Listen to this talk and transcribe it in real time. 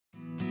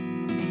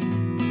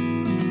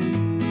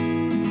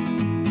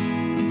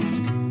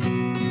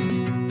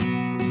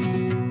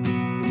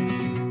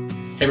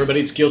Hey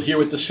everybody, it's Gil here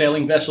with the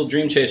Sailing Vessel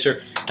Dream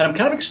Chaser, and I'm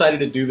kind of excited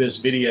to do this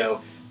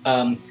video.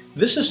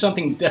 This is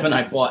something Deb and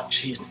I bought,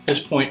 geez, at this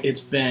point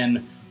it's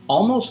been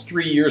almost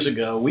 3 years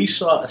ago. We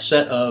saw a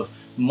set of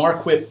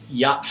Marquipt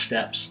yacht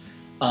steps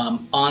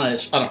on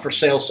a for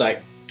sale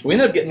site. We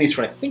ended up getting these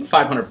for I think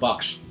 500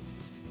 bucks.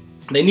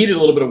 They needed a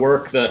little bit of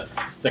work. The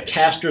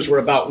castors were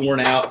about worn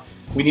out.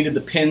 We needed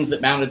the pins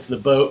that mounted to the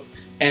boat.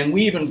 And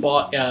we even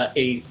bought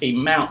a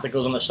mount that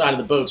goes on the side of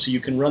the boat so you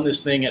can run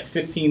this thing at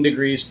 15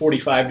 degrees,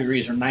 45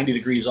 degrees, or 90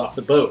 degrees off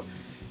the boat.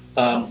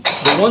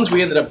 The ones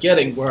we ended up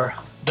getting were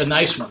the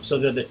nice ones. So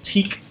they're the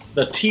teak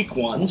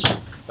ones.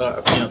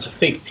 It's a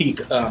fake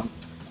teak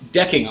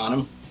decking on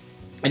them.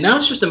 And now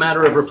it's just a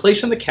matter of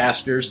replacing the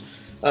castors.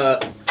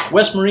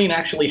 West Marine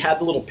actually had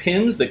the little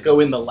pins that go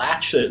in the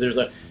latch.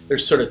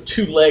 There's sort of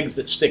two legs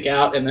that stick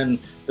out, and then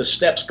the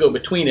steps go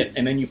between it,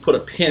 and then you put a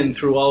pin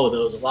through all of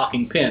those, a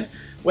locking pin.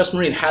 West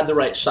Marine had the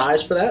right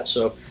size for that,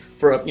 so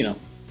for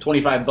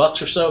 25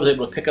 bucks or so, I was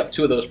able to pick up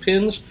two of those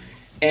pins.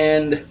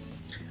 And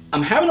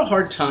I'm having a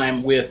hard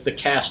time with the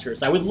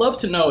castors. I would love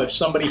to know if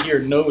somebody here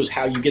knows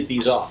how you get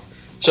these off.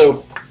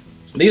 So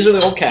these are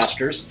the old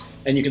castors,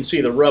 and you can see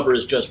the rubber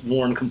is just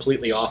worn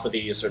completely off of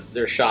these, or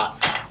they're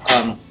shot.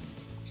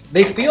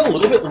 They feel a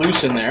little bit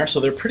loose in there, so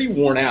they're pretty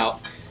worn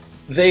out.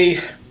 They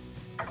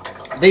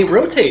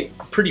rotate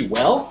pretty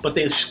well, but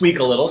they squeak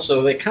a little,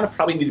 so they kind of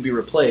probably need to be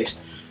replaced.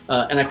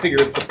 And I figure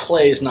the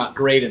play is not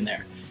great in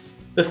there.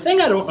 The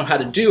thing I don't know how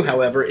to do,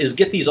 however, is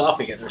get these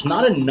off again. There's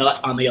not a nut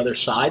on the other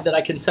side that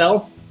I can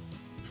tell.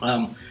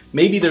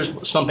 Maybe there's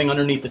something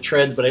underneath the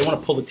treads, but I want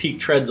to pull the teak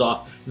treads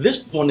off.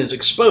 This one is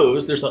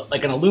exposed. There's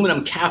like an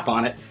aluminum cap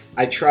on it.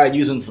 I tried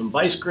using some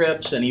vice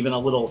grips and even a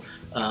little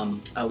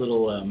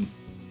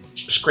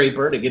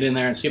scraper to get in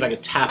there and see if I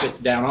could tap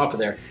it down off of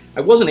there.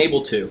 I wasn't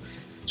able to.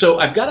 So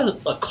I've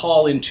got a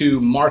call into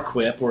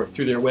Marquipt or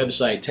through their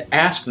website to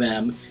ask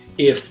them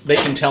if they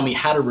can tell me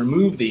how to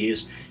remove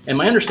these, and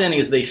my understanding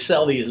is they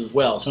sell these as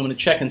well, so I'm going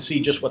to check and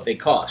see just what they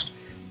cost.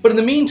 But in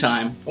the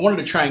meantime, I wanted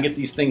to try and get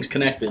these things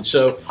connected,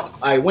 so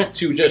I went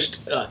to just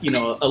a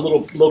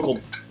little local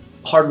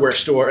hardware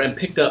store and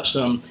picked up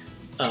some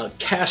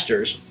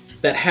castors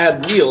that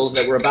had wheels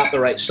that were about the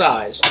right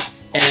size.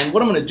 And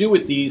what I'm going to do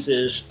with these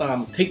is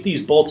take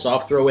these bolts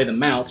off, throw away the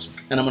mounts,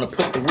 and I'm going to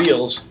put the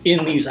wheels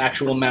in these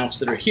actual mounts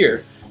that are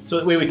here, so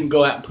that way we can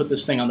go out and put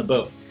this thing on the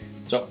boat.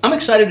 So I'm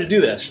excited to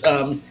do this.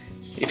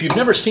 If you've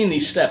never seen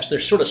these steps, they're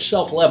sort of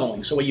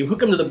self-leveling. So when you hook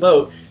them to the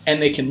boat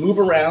and they can move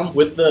around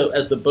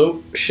as the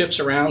boat shifts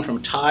around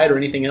from tide or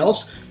anything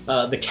else,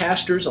 the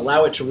castors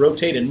allow it to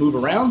rotate and move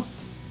around,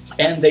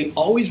 and they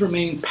always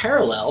remain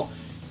parallel,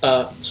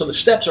 so the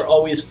steps are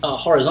always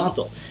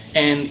horizontal.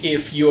 And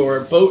if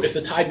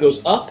the tide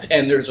goes up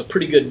and there's a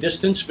pretty good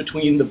distance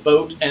between the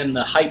boat and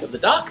the height of the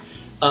dock,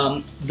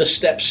 the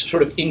steps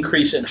sort of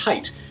increase in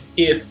height.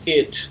 If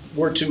it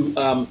were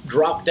to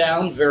drop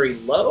down very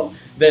low,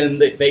 then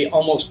they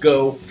almost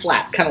go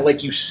flat, kind of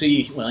like you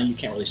see, well, you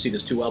can't really see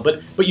this too well,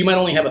 but you might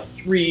only have a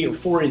 3 or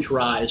 4 inch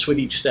rise with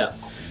each step.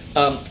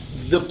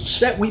 The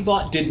set we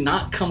bought did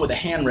not come with a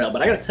handrail,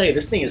 but I gotta tell you,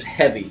 this thing is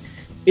heavy.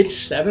 It's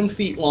 7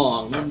 feet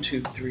long, 1,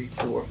 2, 3,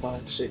 4,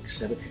 5, 6,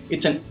 7.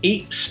 It's an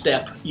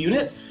 8-step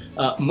unit.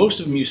 Most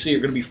of them you see are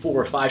gonna be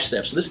 4 or 5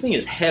 steps. So this thing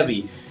is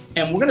heavy,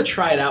 and we're gonna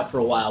try it out for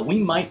a while. We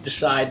might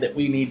decide that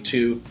we need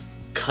to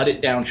cut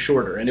it down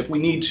shorter, and if we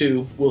need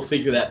to, we'll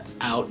figure that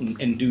out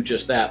and do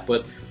just that,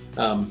 but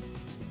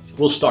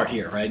we'll start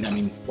here, right? I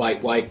mean,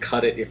 why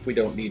cut it if we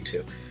don't need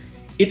to?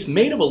 It's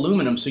made of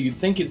aluminum, so you'd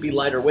think it'd be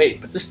lighter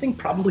weight, but this thing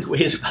probably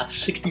weighs about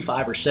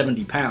 65 or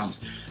 70 pounds,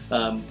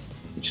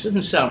 which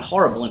doesn't sound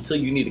horrible until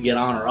you need to get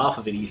on or off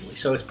of it easily.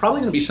 So it's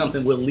probably gonna be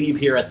something we'll leave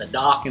here at the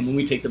dock, and when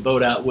we take the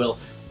boat out, we'll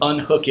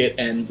unhook it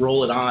and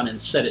roll it on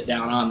and set it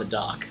down on the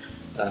dock.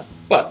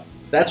 But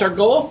that's our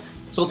goal.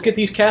 So let's get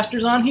these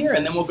castors on here,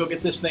 and then we'll go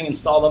get this thing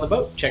installed on the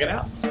boat. Check it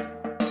out.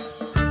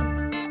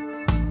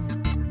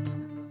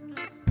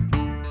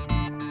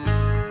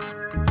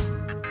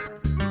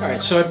 All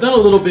right, so I've done a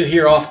little bit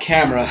here off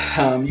camera.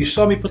 You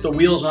saw me put the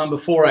wheels on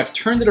before. I've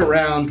turned it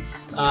around,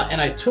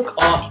 and I took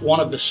off one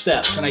of the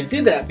steps. And I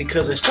did that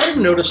because I started to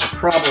notice a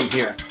problem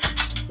here,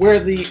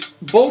 where the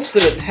bolts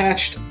that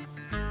attached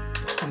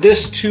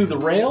this to the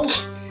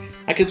rails,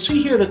 I could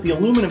see here that the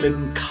aluminum had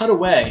been cut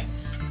away,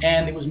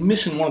 and it was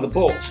missing one of the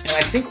bolts. And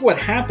I think what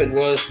happened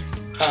was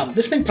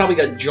this thing probably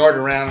got jarred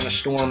around in a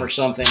storm or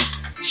something.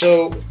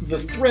 So the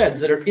threads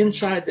that are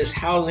inside this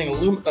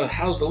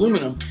housed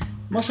aluminum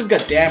must have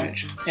got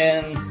damaged.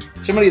 And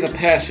somebody in the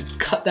past had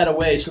cut that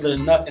away so that a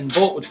nut and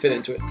bolt would fit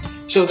into it.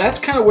 So that's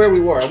kind of where we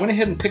were. I went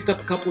ahead and picked up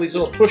a couple of these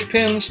little push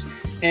pins,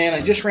 and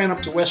I just ran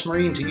up to West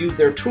Marine to use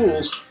their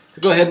tools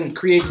to go ahead and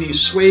create these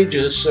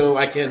swages so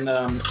I can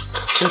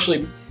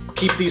essentially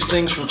keep these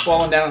things from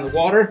falling down in the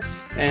water,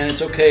 and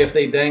it's okay if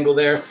they dangle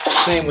there.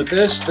 Same with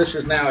this. This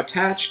is now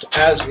attached,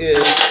 as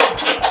is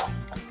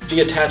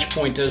the attach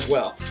point as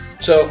well.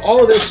 So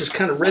all of this is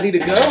kind of ready to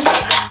go.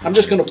 I'm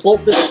just going to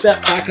bolt this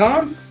step back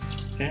on,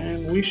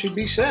 and we should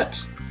be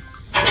set.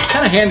 It's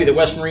kind of handy that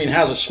West Marine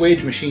has a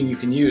swage machine you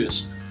can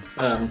use.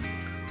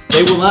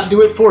 They will not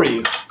do it for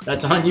you.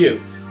 That's on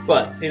you.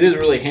 But it is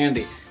really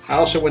handy. I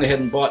also went ahead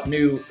and bought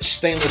new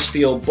stainless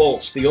steel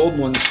bolts. The old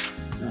ones,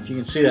 I don't know if you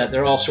can see that,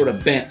 they're all sort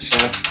of bent. So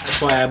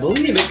that's why I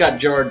believe it got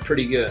jarred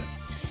pretty good.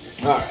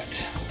 All right,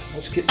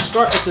 let's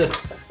start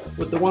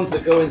with the ones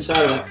that go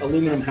inside of the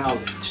aluminum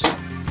housings.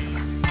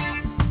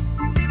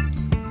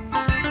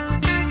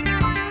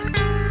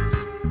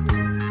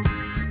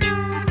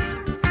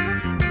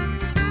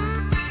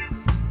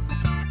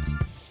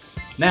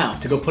 Now,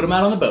 to go put them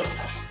out on the boat.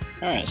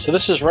 All right, so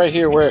this is right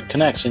here where it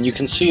connects, and you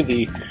can see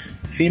the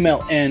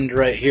female end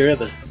right here,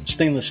 the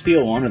stainless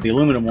steel one, or the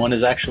aluminum one,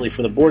 is actually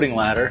for the boarding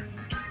ladder,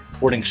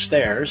 boarding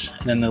stairs,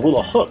 and then the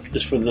little hook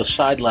is for the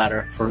side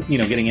ladder for, you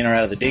know, getting in or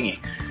out of the dinghy.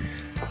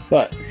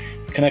 But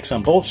it connects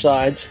on both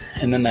sides,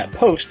 and then that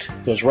post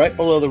goes right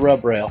below the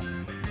rub rail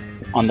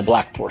on the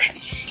black portion.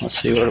 Let's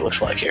see what it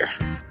looks like here.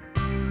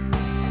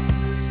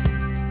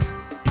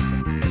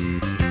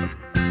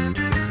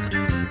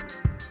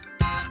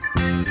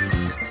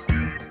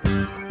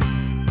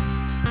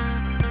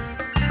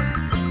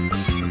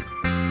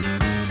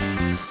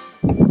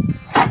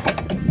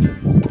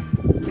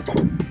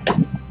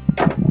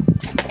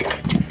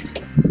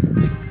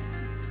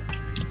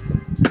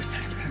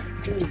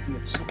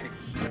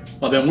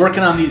 Well, I've been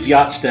working on these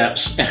yacht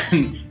steps,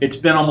 and it's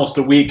been almost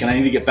a week, and I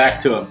need to get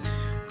back to them.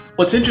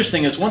 What's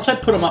interesting is once I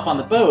put them up on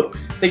the boat,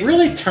 they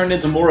really turned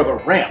into more of a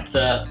ramp.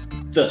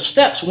 The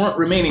steps weren't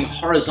remaining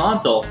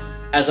horizontal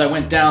as I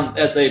went down,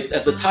 as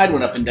the tide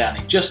went up and down.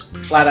 They just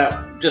flat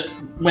out, just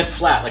went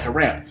flat like a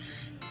ramp.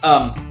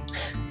 So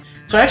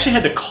I actually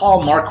had to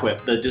call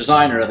Marquipt, the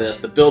designer of this,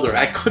 the builder.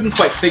 I couldn't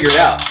quite figure it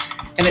out.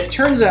 And it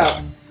turns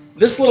out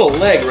this little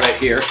leg right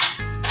here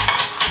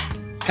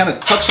kind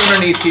of tucks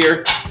underneath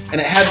here, and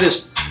it had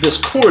this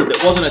cord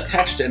that wasn't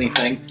attached to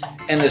anything,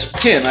 and this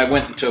pin. I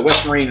went into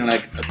West Marine and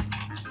I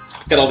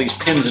got all these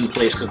pins in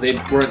place because they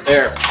weren't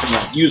there from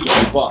the used one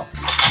I bought.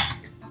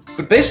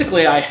 But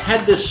basically I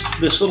had this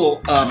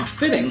little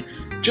fitting,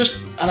 just,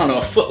 I don't know,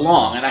 a foot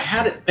long, and I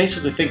had it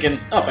basically thinking,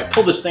 oh, if I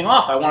pull this thing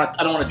off, I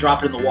don't want to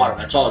drop it in the water.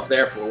 That's all it's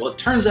there for. Well, it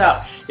turns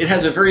out it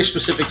has a very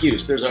specific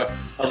use. There's a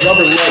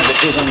rubber leg that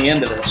goes on the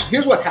end of this.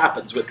 Here's what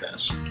happens with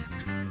this.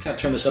 Kind of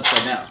turn this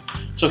upside down.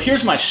 So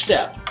here's my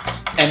step,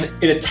 and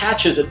it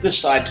attaches at this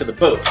side to the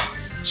boat.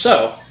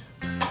 So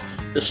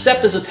the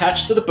step is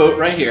attached to the boat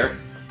right here,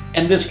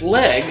 and this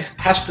leg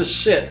has to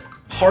sit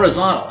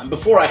horizontal. And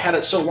before I had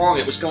it so long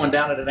it was going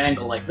down at an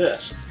angle like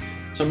this.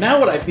 So now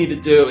what I need to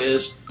do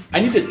is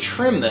I need to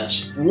trim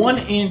this 1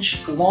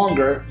 inch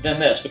longer than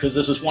this, because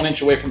this is 1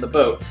 inch away from the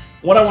boat.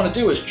 What I want to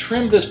do is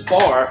trim this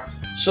bar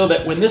so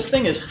that when this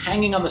thing is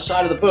hanging on the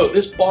side of the boat,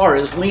 this bar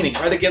is leaning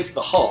right against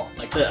the hull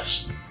like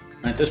this.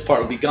 Right, this part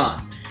will be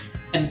gone.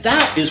 And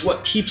that is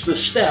what keeps the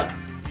step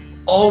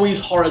always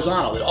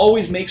horizontal. It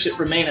always makes it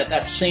remain at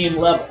that same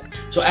level.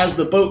 So as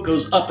the boat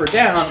goes up or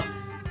down,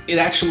 it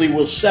actually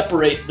will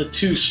separate the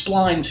two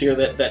splines here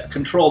that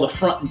control the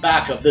front and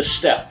back of this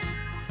step.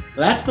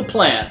 That's the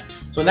plan.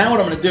 So now what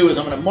I'm going to do is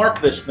I'm going to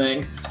mark this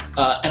thing,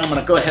 and I'm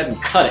going to go ahead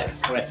and cut it.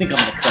 Or I think I'm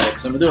going to cut it,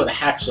 because I'm going to do it with a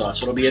hacksaw,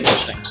 so it'll be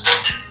interesting.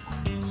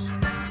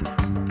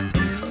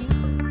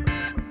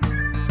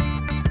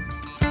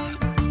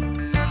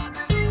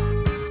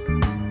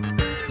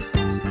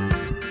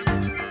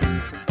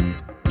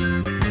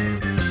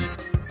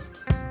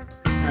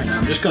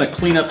 I'm just going to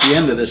clean up the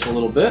end of this a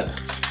little bit.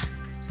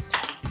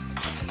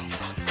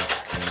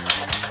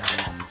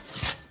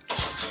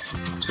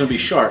 It's going to be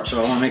sharp, so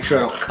I want to make sure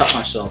I don't cut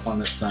myself on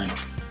this thing.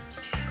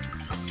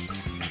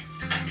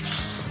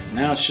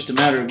 Now it's just a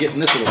matter of getting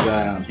this little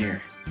guy on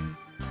here.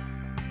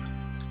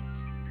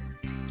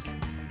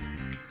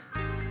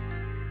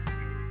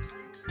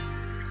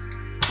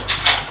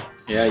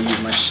 Yeah, I use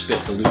my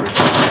spit to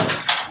lubricate.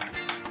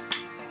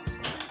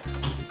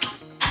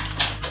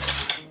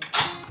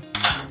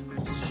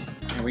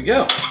 There we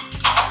go.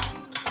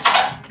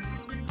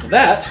 So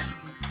that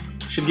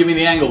should give me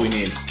the angle we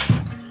need.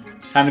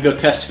 Time to go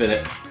test fit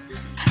it.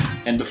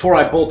 And before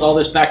I bolt all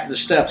this back to the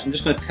steps, I'm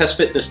just going to test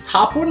fit this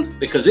top one,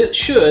 because it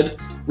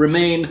should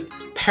remain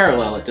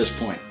parallel at this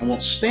point. I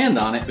won't stand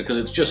on it because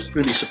it's just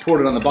going to be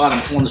supported on the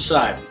bottom to one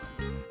side.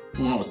 I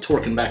don't want to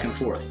torquing back and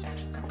forth.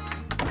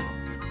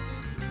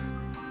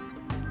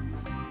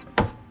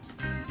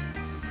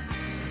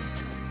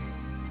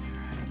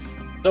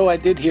 So I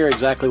did hear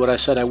exactly what I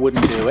said I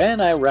wouldn't do,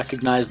 and I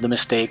recognized the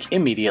mistake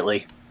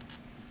immediately.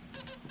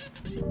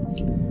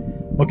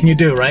 What can you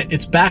do, right?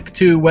 It's back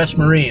to West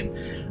Marine.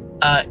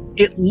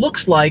 It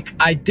looks like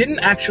I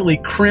didn't actually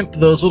crimp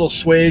those little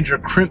swage or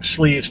crimp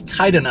sleeves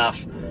tight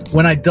enough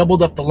when I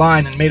doubled up the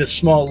line and made a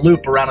small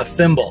loop around a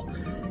thimble.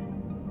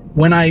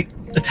 When I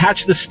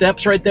attached the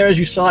steps right there, as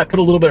you saw, I put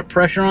a little bit of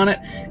pressure on it,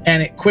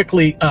 and it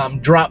quickly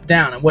dropped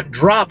down. And what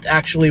dropped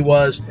actually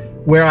was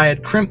where I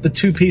had crimped the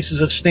two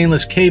pieces of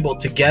stainless cable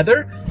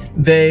together,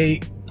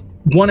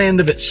 one end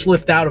of it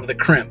slipped out of the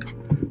crimp.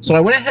 So I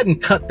went ahead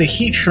and cut the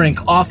heat shrink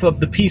off of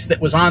the piece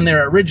that was on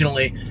there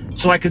originally,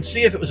 so I could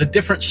see if it was a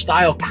different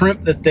style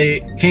crimp that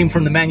they came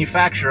from the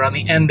manufacturer on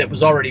the end that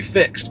was already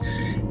fixed.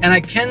 and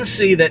I can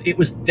see that it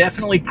was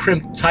definitely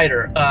crimped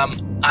tighter.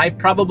 I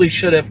probably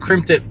should have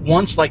crimped it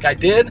once like I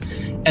did,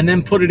 and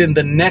then put it in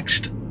the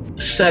next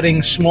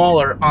setting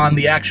smaller on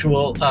the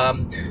actual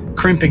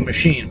crimping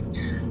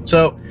machine.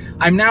 So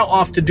I'm now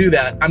off to do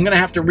that. I'm gonna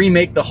have to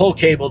remake the whole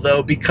cable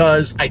though,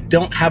 because I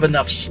don't have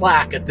enough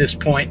slack at this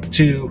point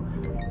to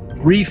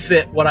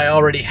refit what I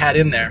already had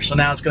in there. So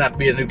now it's gonna have to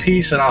be a new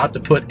piece, and I'll have to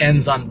put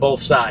ends on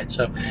both sides.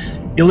 So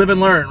you live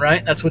and learn,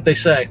 right? That's what they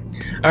say.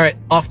 All right,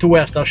 off to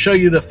West. I'll show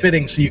you the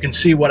fitting so you can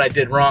see what I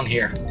did wrong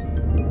here.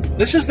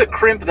 This is the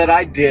crimp that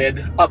I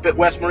did up at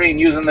West Marine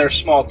using their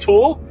small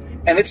tool,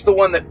 and it's the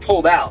one that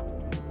pulled out.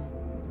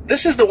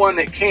 This is the one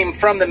that came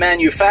from the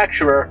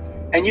manufacturer,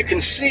 and you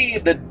can see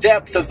the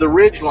depth of the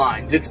ridge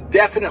lines. It's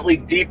definitely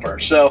deeper.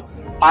 So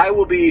I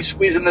will be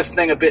squeezing this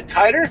thing a bit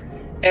tighter,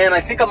 and I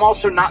think I'm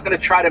also not going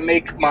to try to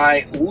make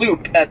my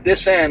loop at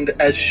this end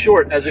as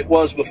short as it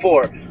was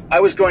before. I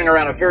was going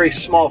around a very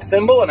small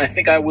thimble, and I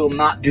think I will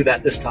not do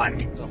that this time.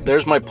 So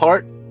there's my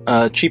part.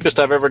 Cheapest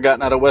I've ever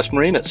gotten out of West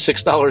Marine at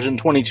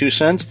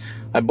 $6.22.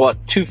 I bought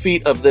 2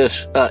 feet of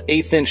this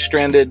 1/8 inch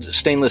stranded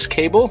stainless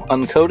cable,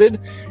 uncoated,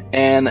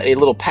 and a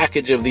little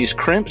package of these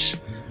crimps.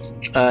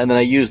 And then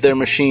I used their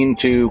machine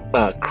to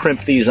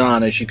crimp these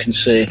on, as you can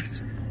see.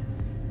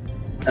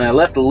 And I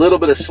left a little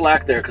bit of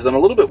slack there because I'm a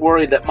little bit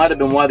worried that might have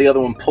been why the other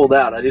one pulled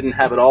out. I didn't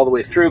have it all the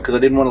way through because I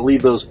didn't want to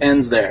leave those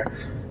ends there.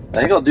 I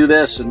think I'll do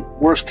this, and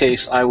worst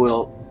case, I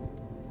will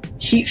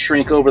heat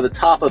shrink over the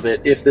top of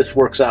it if this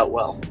works out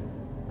well.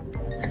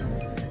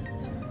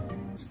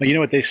 Well, you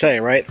know what they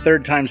say, right?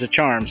 Third time's a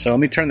charm. So let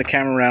me turn the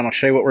camera around. I'll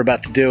show you what we're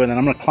about to do, and then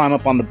I'm going to climb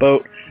up on the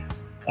boat,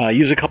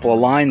 use a couple of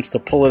lines to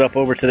pull it up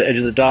over to the edge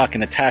of the dock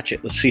and attach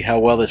it. Let's see how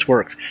well this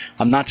works.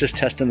 I'm not just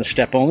testing the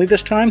step only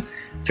this time.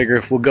 Figure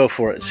if we'll go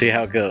for it and see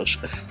how it goes.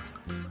 So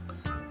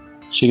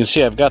you can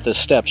see I've got the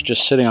steps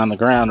just sitting on the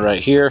ground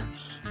right here.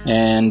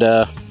 And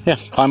yeah,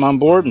 climb on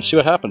board and see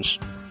what happens.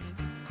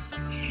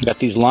 Got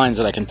these lines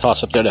that I can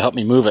toss up there to help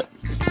me move it.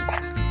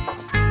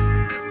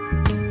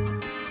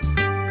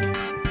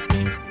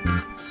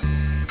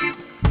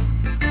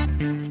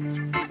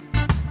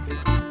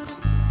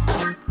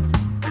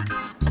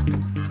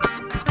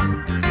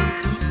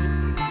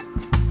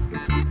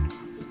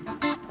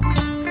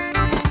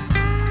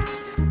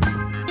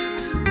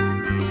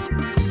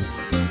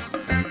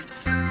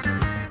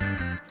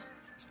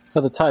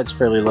 Well, the tide's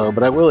fairly low,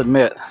 but I will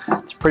admit,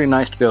 it's pretty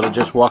nice to be able to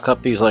just walk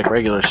up these like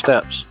regular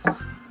steps.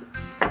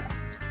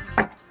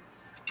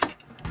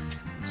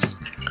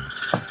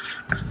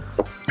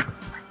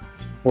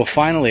 Well,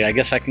 finally, I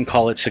guess I can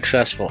call it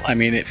successful. I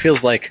mean, it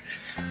feels like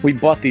we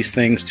bought these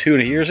things 2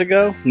 years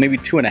ago, maybe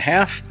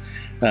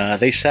 2.5.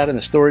 They sat in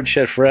the storage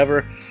shed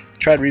forever,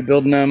 tried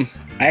rebuilding them.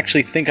 I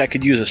actually think I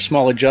could use a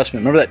small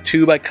adjustment. Remember that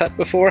tube I cut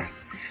before?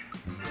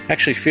 I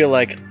actually feel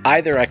like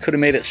either I could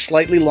have made it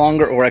slightly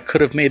longer, or I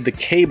could have made the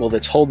cable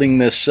that's holding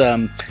this,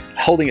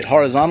 holding it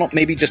horizontal,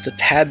 maybe just a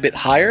tad bit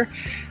higher.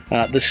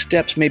 The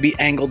steps may be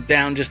angled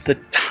down just the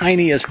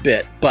tiniest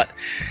bit, but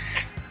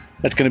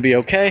that's going to be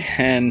okay,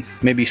 and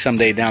maybe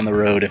someday down the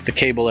road, if the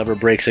cable ever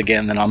breaks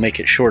again, then I'll make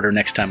it shorter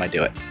next time I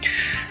do it.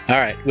 All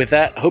right, with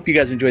that, I hope you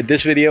guys enjoyed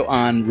this video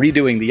on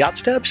redoing the yacht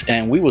steps,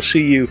 and we will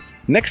see you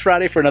next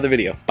Friday for another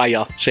video. Bye,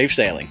 y'all. Safe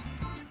sailing.